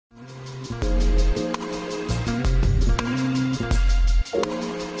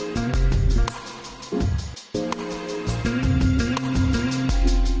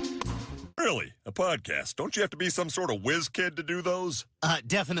podcast. Don't you have to be some sort of whiz kid to do those?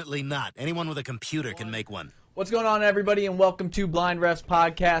 Definitely not. Anyone with a computer can make one. What's going on, everybody, and welcome to Blind Refs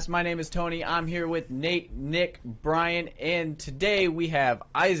Podcast. My name is Tony. I'm here with Nate, Nick, Brian, and today we have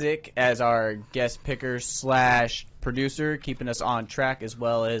Isaac as our guest picker / producer, keeping us on track as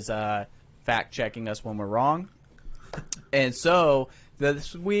well as fact-checking us when we're wrong. And so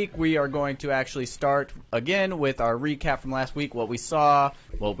this week we are going to actually start again with our recap from last week, what we saw,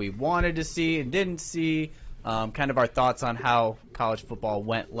 what we wanted to see and didn't see, kind of our thoughts on how college football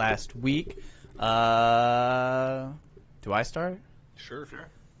went last week. Do I start? Sure.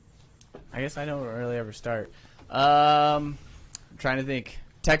 I guess I don't really ever start. I'm trying to think.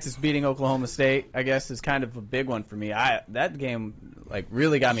 Texas beating Oklahoma State, I guess, is kind of a big one for me. That game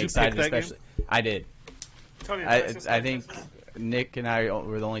really got me excited. Especially, game? I did. Tony, I think Nick and I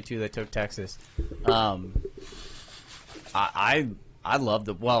were the only two that took Texas. I loved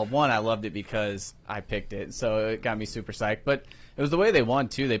it. Well, one, I loved it because I picked it, so it got me super psyched. But it was the way they won,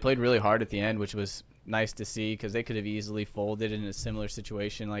 too. They played really hard at the end, which was nice to see because they could have easily folded in a similar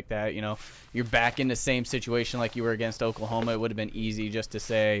situation like that. You know, you're back in the same situation like you were against Oklahoma. It would have been easy just to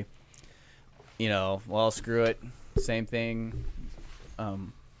say, well, screw it. Same thing.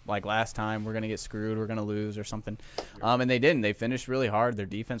 Like last time, we're going to get screwed, we're going to lose or something. And they didn't. They finished really hard. Their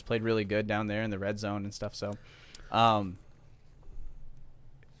defense played really good down there in the red zone and stuff. So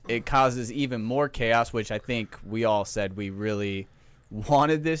it causes even more chaos, which I think we all said we really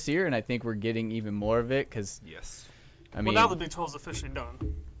wanted this year, and I think we're getting even more of it because, yes. I mean, now the Big 12 is officially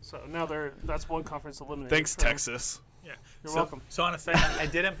done. So now that's one conference eliminated. Thanks, Texas. Yeah, you're welcome. So on a side, I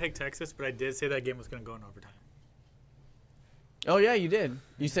didn't pick Texas, but I did say that game was going to go in overtime. Oh, yeah, you did.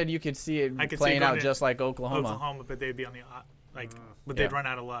 You said you could see it playing out just like Oklahoma. But they'd be on the but they'd run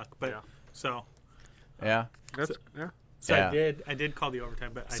out of luck. But so yeah. So I did call the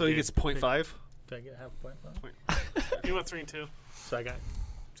overtime, but he gets 0.5. Did I get half a point? You went 3-2. So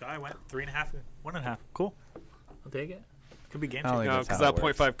I went 3.5, 1.5. Cool. I'll take it. Could be game changer. No, because that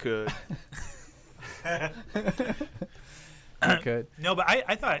 0.5 could. It could. No, but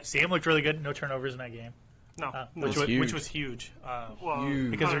I thought Sam looked really good. No turnovers in that game. No, which was huge.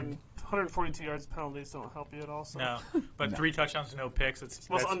 Because 142 yards penalties don't help you at all. So. No, but 3 touchdowns, no picks. It's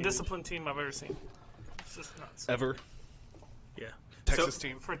the most undisciplined team I've ever seen. It's just nuts. Ever? Yeah. Texas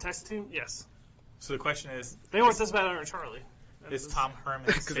team? For a Texas team, yes. So the question is... They weren't this bad under Charlie. Is Tom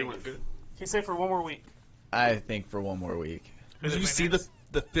Herman safe? He's safe for one more week. I think for one more week. Did you see the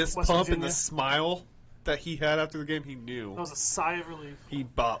fist pump and the smile that he had after the game? He knew. That was a sigh of relief. He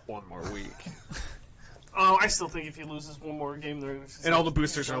bought one more week. Oh, I still think if he loses one more game, and all the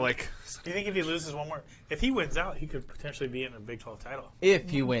boosters are like... Do you think if he loses one more... If he wins out, he could potentially be in a Big 12 title. If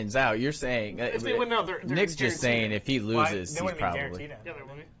he wins out, you're saying... If they win out, they're Nick's just saying if he loses, he's probably... Yeah, they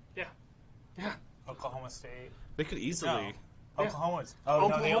will be. Yeah. Oklahoma State. They could easily... No. Oklahoma's...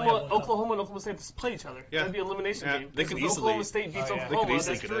 Oklahoma and Oklahoma State play each other. Yeah. That'd be an elimination game. They could if easily... Oklahoma State beats Oklahoma,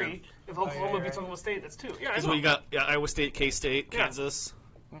 that's 3. If Oklahoma beats Oklahoma State, that's 2. Yeah, because you got Iowa State, K-State, Kansas...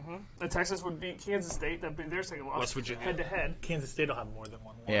 Mm-hmm. And Texas would beat Kansas State. That'd be their second loss. West Virginia. Head-to-head. Kansas State will have more than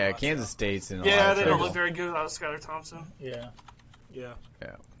one. Yeah, Kansas State's in a lot of trouble. Yeah, they don't look trouble. very good without Skylar Thompson. Yeah.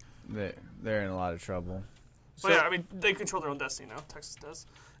 They're in a lot of trouble. But yeah, I mean, they control their own destiny now. Texas does.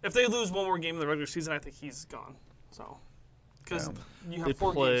 If they lose one more game in the regular season, I think he's gone. So, because you have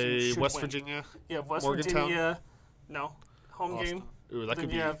 4 games. They play West Virginia. Yeah, West Morgantown. Virginia. No, home Austin. game. Ooh, that could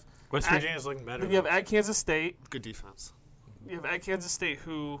be. West Virginia's looking better. Then you have at Kansas State. Good defense. You have at Kansas State,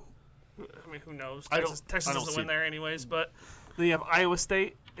 who knows? Texas doesn't win there anyways. But then you have Iowa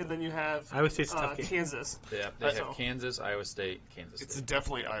State, and then you have Iowa State's a tough game. Kansas. Yeah, they have Kansas, Iowa State, Kansas State. It's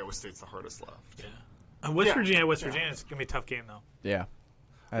definitely Iowa State's the hardest left. Yeah. West Virginia is going to be a tough game, though. Yeah.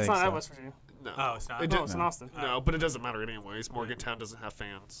 It's not at West Virginia. No. Oh, it's not? No, it's in Austin. No, but it doesn't matter anyways. Morgantown doesn't have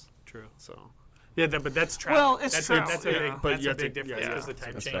fans. True. So. Yeah, but that's travel. Well, it's travel. That's a big difference because the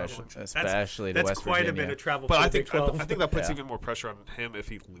time change. Especially to West Virginia. That's quite a bit of travel. But I think that puts even more pressure on him if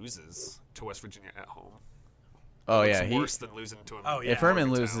he loses to West Virginia at home. Oh, it's worse than losing to him. If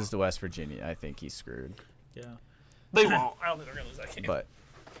Herman loses to West Virginia, I think he's screwed. Yeah. They won't. I don't think they're going to lose that game. But,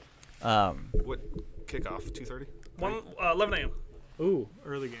 what kickoff? 2:30? 11 a.m. Ooh,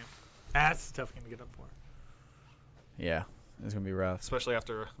 early game. That's a tough game to get up for. Yeah, it's going to be rough. Especially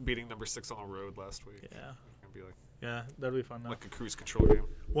after beating number 6 on the road last week. Yeah. It'll be like, yeah, that'll be fun, though. Like a cruise control game.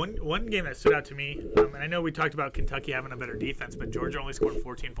 One game that stood out to me, and I know we talked about Kentucky having a better defense, but Georgia only scored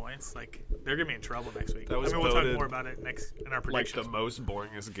 14 points. Like, they're going to be in trouble next week. That was we'll talk more about it next in our predictions. Like the most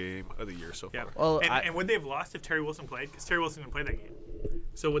boringest game of the year so far. Yeah. Well, and would they have lost if Terry Wilson played? Because Terry Wilson didn't play that game.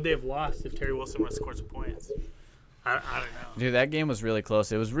 So would they have lost if Terry Wilson would have scored some points? I don't know. Dude, that game was really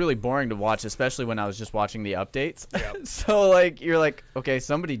close. It was really boring to watch, especially when I was just watching the updates. Yep. So, like, you're like, okay,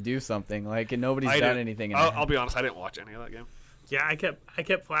 somebody do something. Like, and nobody's done anything. I'll be honest, I didn't watch any of that game. Yeah, I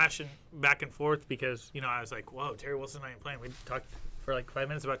kept flashing back and forth because, I was like, whoa, Terry Wilson's not even playing. We talked for like 5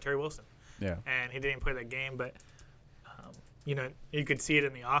 minutes about Terry Wilson. Yeah. And he didn't even play that game, but, you could see it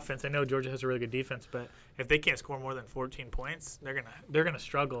in the offense. I know Georgia has a really good defense, but if they can't score more than 14 points, they're gonna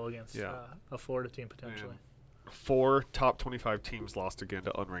struggle against a Florida team potentially. Man. 4 top 25 teams lost again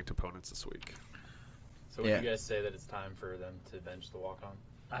to unranked opponents this week. So would you guys say that it's time for them to bench the walk-on?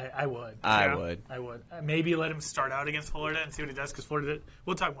 I would. I would. I would. Maybe let him start out against Florida and see what he does, because Florida.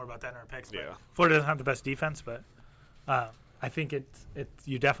 We'll talk more about that in our picks. But Florida doesn't have the best defense, but I think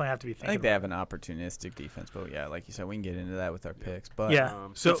you definitely have to be thinking. I think they have an opportunistic defense, but yeah, like you said, we can get into that with our picks.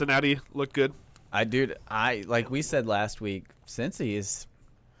 But Cincinnati looked good. Like we said last week, Cincy's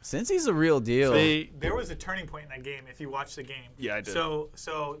a real deal. There was a turning point in that game if you watch the game. Yeah, I did.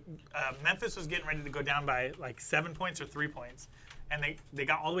 So Memphis was getting ready to go down by like 7 points or 3 points, and they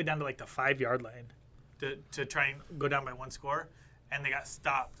got all the way down to like the 5-yard line to try and go down by 1 score, and they got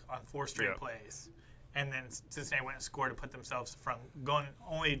stopped on 4 straight plays. And then Cincinnati went and scored to put themselves from going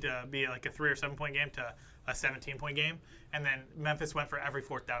only to be like a 3 or 7 point game to a 17-point game, and then Memphis went for every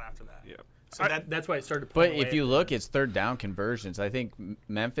 4th down after that. Yeah. So that's why it started. But if you look, it's 3rd down conversions. I think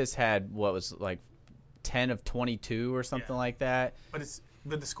Memphis had what was like 10 of 22 or something like that.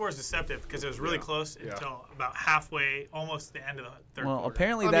 But the score is deceptive because it was really close until about halfway, almost the end of the third quarter. Well,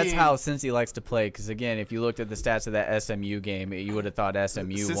 apparently that's how Cincy likes to play. Because again, if you looked at the stats of that SMU game, you would have thought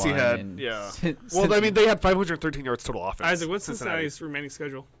SMU won. Well, I mean, they had 513 yards total offense. Isaac, what's Cincinnati's remaining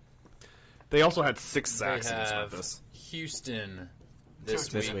schedule? They also had 6 sacks they against have Memphis. Houston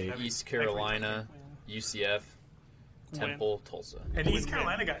this week, East Carolina, UCF, Temple, Tulsa. And East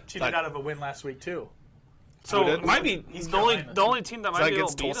Carolina got cheated out of a win last week too. So it might be the only team that might be able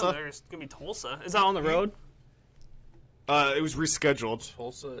to beat them there is going to be Tulsa. Is that on the road? It was rescheduled.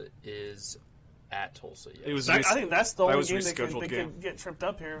 Tulsa is at Tulsa. Yes. It was. I think that's the only game they rescheduled could get tripped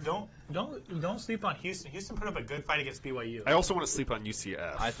up here. Don't sleep on Houston. Houston put up a good fight against BYU. I also want to sleep on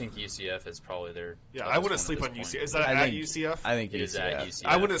UCF. I think UCF is probably their. Yeah, I wouldn't sleep on UCF. Is that at UCF? I think it is at UCF.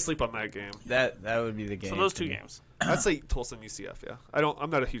 I wouldn't sleep on that game. That would be the game. So those 2 games. I'd say Tulsa and UCF. Yeah, I'm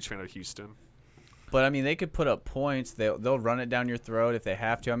not a huge fan of Houston. But I mean, they could put up points. They'll run it down your throat if they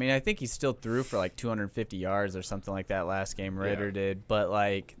have to. I mean, I think he still threw for like 250 yards or something like that last game. Ritter did, but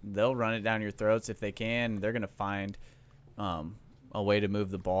like they'll run it down your throats if they can. They're gonna find a way to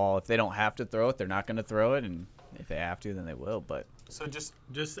move the ball. If they don't have to throw it, they're not gonna throw it, and if they have to, then they will. But so just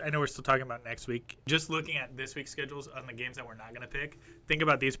I know we're still talking about next week. Just looking at this week's schedules on the games that we're not gonna pick. Think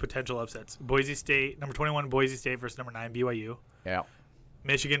about these potential upsets: Boise State, number 21, Boise State versus number 9, BYU. Yeah.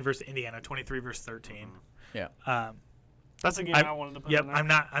 Michigan versus Indiana, 23 versus 13. Yeah. That's a game I wanted to put in there.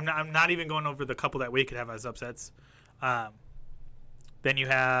 I'm not even going over the couple that we could have as upsets. Then you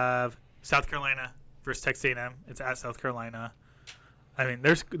have South Carolina versus Texas A&M. It's at South Carolina. I mean,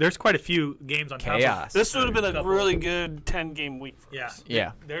 there's quite a few games on top of this. Would have been a really good 10-game week for us.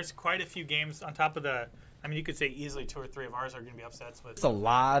 Yeah. There's quite a few games on top of the. I mean, you could say easily 2 or 3 of ours are going to be upsets. But it's a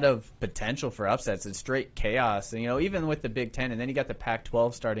lot of potential for upsets. It's straight chaos. And, even with the Big Ten, and then you got the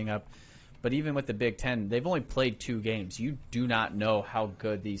Pac-12 starting up. But even with the Big Ten, they've only played 2 games. You do not know how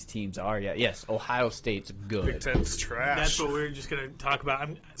good these teams are yet. Yes, Ohio State's good. Big Ten's trash. That's what we're just going to talk about.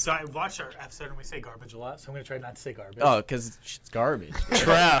 So I watched our episode and we say garbage a lot, so I'm going to try not to say garbage. Oh, because it's garbage.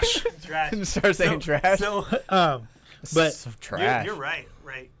 Trash. Trash. Start saying trash. But so trash. You're right.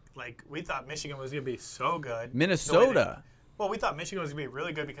 Like, we thought Michigan was going to be so good. Minnesota. Well, we thought Michigan was going to be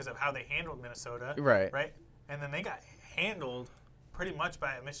really good because of how they handled Minnesota. Right. Right? And then they got handled pretty much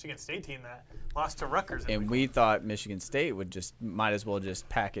by a Michigan State team that lost to Rutgers. And we thought Michigan State might as well just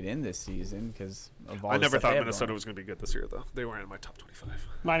pack it in this season because of all I the never stuff thought Minnesota was going to be good this year, though. They weren't in my top 25.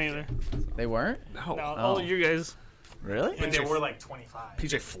 Mine either. They weren't? No. All of you guys. Really? But they were like 25.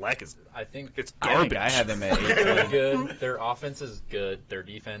 PJ Fleck is. I think it's garbage. I had them at 8. really good. Their offense is good. Their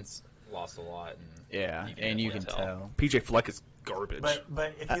defense lost a lot. And you can tell. PJ Fleck is garbage.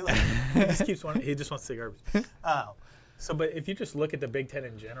 But if you he just wants to say garbage. But if you just look at the Big Ten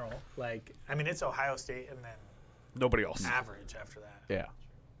in general, it's Ohio State and then nobody else. Average after that. Yeah.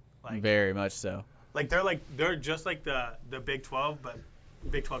 Very much so. They're just like the Big 12, but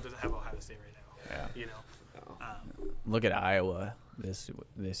Big 12 doesn't have Ohio State right now. Yeah. Look at Iowa this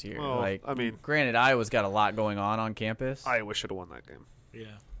year. Well, granted, Iowa's got a lot going on campus. Iowa should have won that game. Yeah.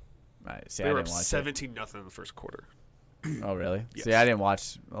 Right. See, they were up 17-0 in the first quarter. Oh, really? Yes. See, I didn't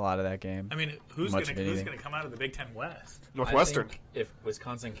watch a lot of that game. I mean, who's going to come out of the Big Ten West? Northwestern. I think if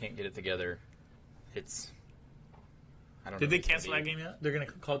Wisconsin can't get it together, it's I don't know. Did they if it's gonna cancel that be- game yet? They're gonna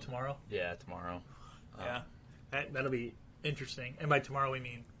call it tomorrow. Yeah, tomorrow. Yeah, that'll be interesting. And by tomorrow we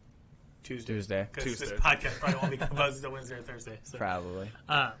mean Tuesday. Tuesday. Because this Tuesday. podcast probably won't be buzzed until Wednesday or Thursday. So. Probably.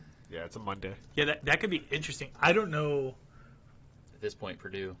 Yeah, it's a Monday. Yeah, that could be interesting. I don't know. At this point,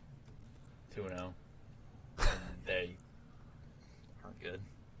 Purdue 2-0. And they aren't good.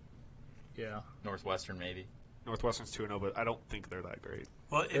 Yeah. Northwestern maybe. Northwestern's 2-0, but I don't think they're that great.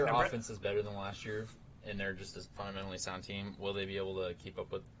 Well, Their offense is better than last year, and they're just a fundamentally sound team. Will they be able to keep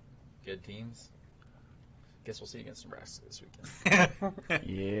up with good teams? Guess we'll see against Nebraska this weekend.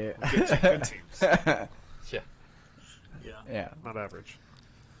 Yeah. Good teams. Yeah. Not average.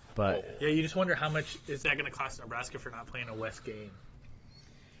 But Yeah, you just wonder how much is that going to cost Nebraska for not playing a West game.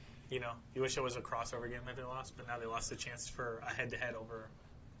 You know, you wish it was a crossover game that they lost, but now they lost the chance for a head-to-head over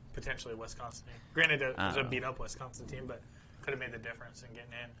potentially a Wisconsin team. Granted, it was a beat-up Wisconsin team, but could have made the difference in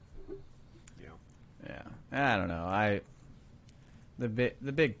getting in. yeah, I don't know.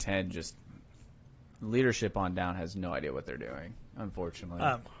 The Big Ten just leadership on down has no idea what they're doing. Unfortunately,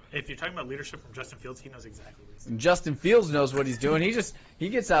 If you're talking about leadership from Justin Fields, he knows exactly what he's doing. and Justin Fields knows what he's doing. He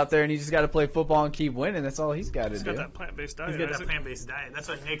gets out there and he just got to play football and keep winning. That's all he's got to He's do. got that plant-based diet. He's got that Isaac. plant-based diet. That's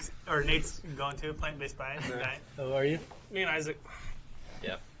what Nate's going to, plant-based diet. Oh, are you? Me and Isaac.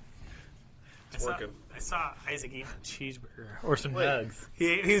 Yep. working. I saw Isaac eating a cheeseburger or some nugs.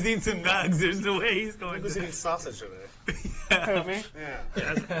 He's eating some nugs. There's no way he's going Who's to. eating sausage today? Oh, me? Yeah.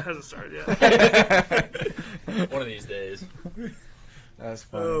 Yeah, it hasn't started yet. One of these days. That's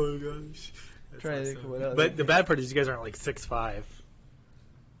funny. Oh gosh. Trying to think of what else. But the bad part is you guys aren't like 6'5".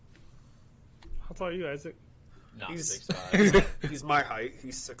 How tall are you, Isaac? Not He's- 6'5". He's my height.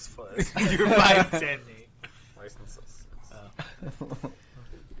 He's 6 foot. You're 5'10", Nate. License says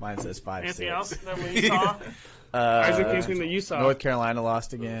Mine says 5'6". Anything else that we saw? Uh, Isaac, anything that you saw? North Carolina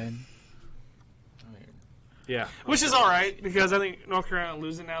lost again. Yeah. Which is all right because I think North Carolina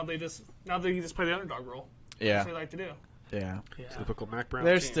losing now they just play the underdog role. That's Yeah, what they like to do. yeah. Typical Mac Brown.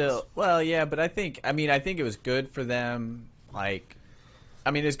 They're teams. still yeah, but I think it was good for them.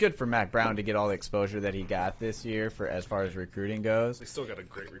 It's good for Mac Brown to get all the exposure that he got this year for as far as recruiting goes. They still got a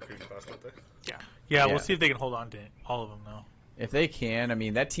great recruiting class, don't they? Yeah, Yeah. we'll see if they can hold on to all of them though. If they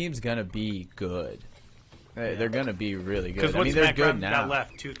can, that team's gonna be good. They're gonna be really good. Because what's they're Mac good Brown now. got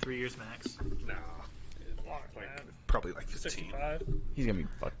left? 2-3 years max. No. Long, Like, man. probably like 15. 65. He's gonna be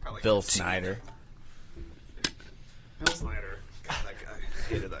Probably Bill 15. Snyder. Bill Snyder. God, that guy.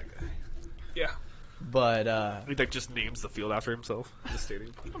 Hated that guy. Yeah. But He like just names the field after himself. The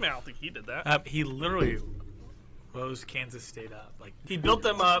stadium. I mean, I don't think he did that. He literally rose Kansas State up. Like He built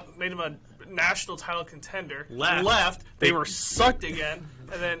them up, made them a national title contender. Left. They were sucked again,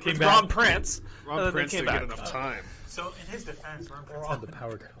 and then Came with back. Ron Prince. Ron they Prince came didn't back. get enough time. so, in his defense, Ron Prince had the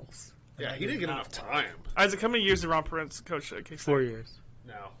power towels. Yeah, he didn't get enough time. Isaac, how many years did Ron Prince coach at K-State? 4 years.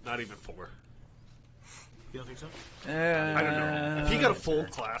 No, not even 4. You don't think so? I don't know. If he got a full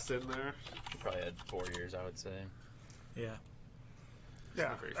class in there. He probably had 4 years, I would say. Yeah. Yeah,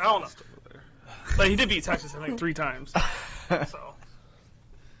 not very I don't know. fast over there. But he did beat Texas, I think, 3 times. So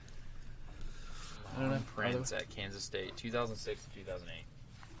Ron Prince at Kansas State, 2006 to 2008.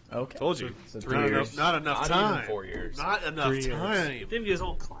 Okay. Told you. So 3 3 years. years. Not enough Not time. even 4 years. Not enough 3 years. time. didn't get his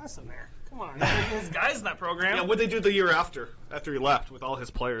whole class in there. Come on, there's guys in that program. Yeah, what they do the year after he left with all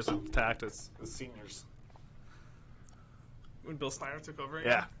his players intact as seniors. When Bill Snyder took over.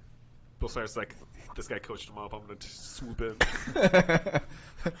 Yeah. Bill Snyder's like, this guy coached him up. I'm going to swoop in.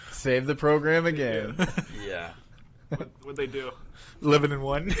 Save the program again. Yeah. What'd they do?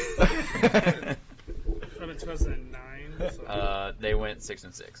 11-1. From 2009. So. They went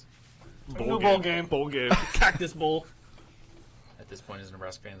 6-6. Bowl game. Bowl game. Cactus Bowl. At this point, as a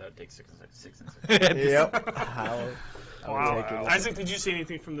Nebraska fan, that would take 6-6. Yep. I would take it. Isaac, did you see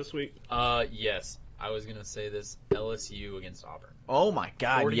anything from this week? Yes. I was gonna say this: LSU against Auburn. Oh my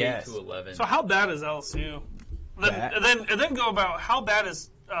God! 48 Yes. to 11. So how bad is LSU? Bad. And then go about how bad is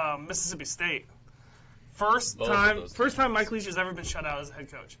Mississippi State? First Both of time those Mike Leach has ever been shut out as a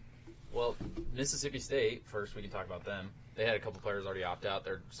head coach. Well, Mississippi State. First, we can talk about them. They had a couple players already opt out.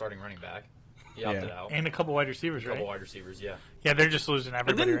 They're starting running back. He opted Yeah. out. And a couple wide receivers, A couple right? wide receivers, yeah, Yeah, they're just losing And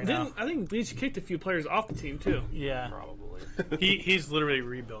everybody then, right now. I think Leach kicked a few players off the team too. Yeah. probably. He's literally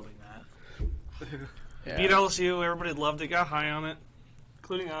rebuilding that. Yeah. Beat LSU, everybody loved it, got high on it,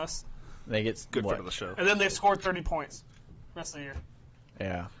 including us. They get Good what? friend of the show. And then they scored 30 points rest of the year.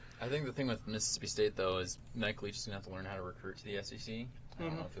 Yeah. I think the thing with Mississippi State though is Mike Leach is gonna have to learn how to recruit to the SEC. I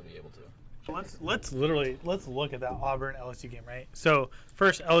don't know if he'll be able to. Let's look at that Auburn LSU game, right? So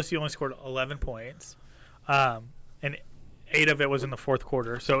first LSU only scored 11 points, and 8 of it was in the fourth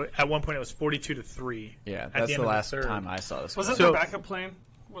quarter. So at one point it was 42-3. Yeah, at that's the the end last of the third. time I saw this. Was it So- their backup playing?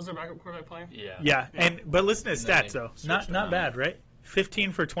 Was their backup quarterback playing? Yeah. Yeah, but listen to his And then stats they though. switched Not around. bad, right?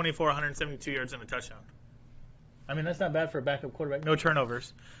 15 for 24, 172 yards and a touchdown. I mean, that's not bad for a backup quarterback. No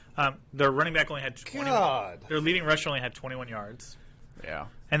turnovers. Their running back only had 20. God. Their leading rusher only had 21 yards. Yeah.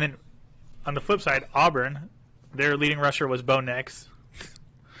 And then on the flip side, Auburn, their leading rusher was Bo Nix.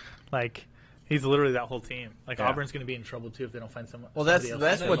 Like, he's literally that whole team. Like, Yeah. Auburn's going to be in trouble too if they don't find someone. Well, that's somebody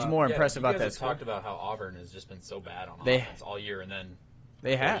else. that's what's more Yeah, impressive you about guys that have score. talked about how Auburn has just been so bad on They- offense all year, and then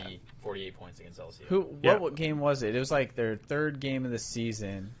They have. 48 points against LSU. What game was it? It was like their third game of the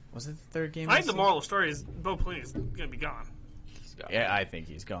season. Was it the third game? I of think the the moral of the story is Bo Pelini is going to be gone. season? Yeah, I think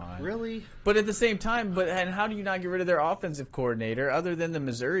he's gone. Really? But at the same time, and how do you not get rid of their offensive coordinator? Other than the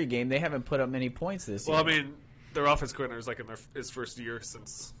Missouri game, they haven't put up many points this year. Well, I mean, their offense coordinator is like in his first year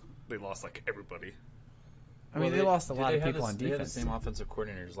since they lost like everybody. I mean, they lost a lot of had people on They had the defense. same offensive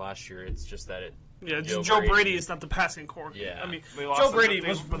coordinators last year. It's just that it. Yeah, Joe Joe Brady Brady is not the passing core. Yeah. I mean, They Joe Brady they,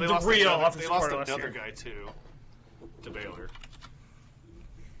 was but they the lost real another, offensive they lost coordinator last another year. guy too to Baylor.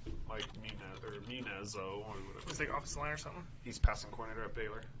 Like Minez or whatever. It's like offensive line or something. He's passing coordinator at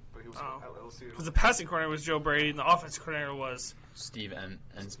Baylor, but he was Oh. at LSU. Because the passing coordinator was Joe Brady, and the offensive coordinator was Steve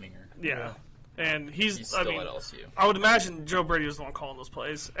Ensminger. yeah. And he's He's I still mean, at LSU. I would imagine Joe Brady was the one calling those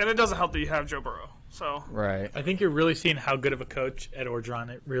plays, and it doesn't help that you have Joe Burrow. So Right. I think you're really seeing how good of a coach Ed Orgeron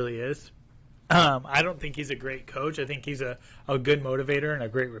it really is. I don't think he's a great coach. I think he's a good motivator and a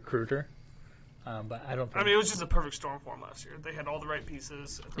great recruiter. But I don't think. I mean, it was just a perfect storm for him last year. They had all the right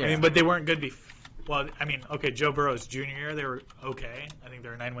pieces. I mean, but they weren't good well, I mean, okay, Joe Burrow's junior year, they were okay. I think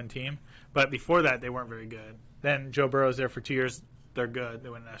they're a 9-win team. But before that, they weren't very good. Then Joe Burrow's there for 2 years. They're good. They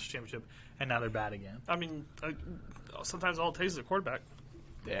win a national championship. And now they're bad again. I mean, sometimes all it takes is a quarterback.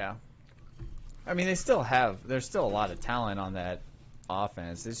 Yeah. I mean, there's still a lot of talent on that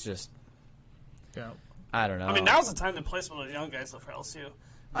offense. It's just, Yeah. I don't know. I mean, now's the time to play some of those young guys though for LSU.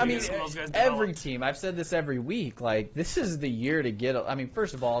 I mean, Some of those guys every developed. team, I've said this every week, like, this is the year to get, I mean,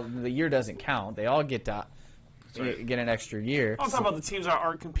 first of all, the year doesn't count. They all get to get an extra year. I'm talking about the teams that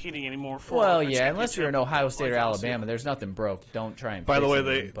aren't competing anymore for. Well, a yeah, unless you're in championship Ohio State or like LSU. Alabama, there's nothing broke. Don't try and By the fix way,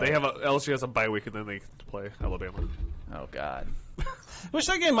 anything, they but- have LSU has a bye week and then they play Alabama. Oh, God. Which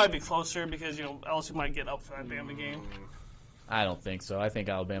that game might be closer because LSU might get up for that Bama game. I don't think so. I think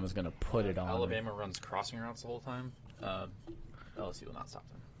Alabama's going to put it on. Alabama runs crossing routes the whole time. LSU will not stop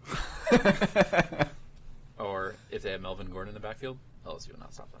them. Or if they have Melvin Gordon in the backfield, LSU will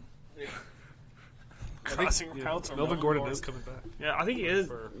not stop them. Crossing routes. Or Melvin Gordon is coming back. Yeah, I think he is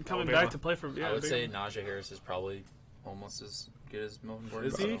For coming Alabama. back to play for. Yeah, I would big say one. Najee Harris is probably almost as good as Melvin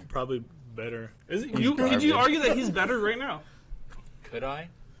Gordon. Is he? so- Probably better. Is it, He's could garbage. you argue that he's better right now? Could I?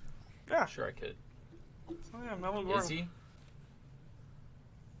 Yeah. Sure, I could. Oh, yeah, Melvin Gordon. Is he?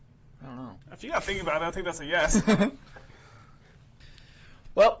 I don't know. If you got to think about it, I think that's a yes.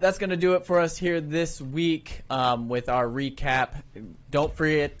 Well, that's going to do it for us here this week with our recap. Don't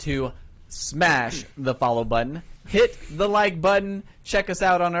forget to smash the follow button. Hit the like button. Check us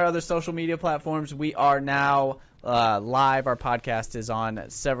out on our other social media platforms. We are now live. Our podcast is on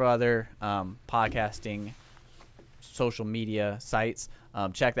several other podcasting social media sites.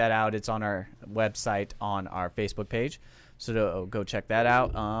 Check that out. It's on our website, on our Facebook page. So go check that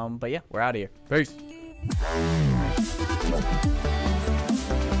out. But yeah, we're out of here. Peace.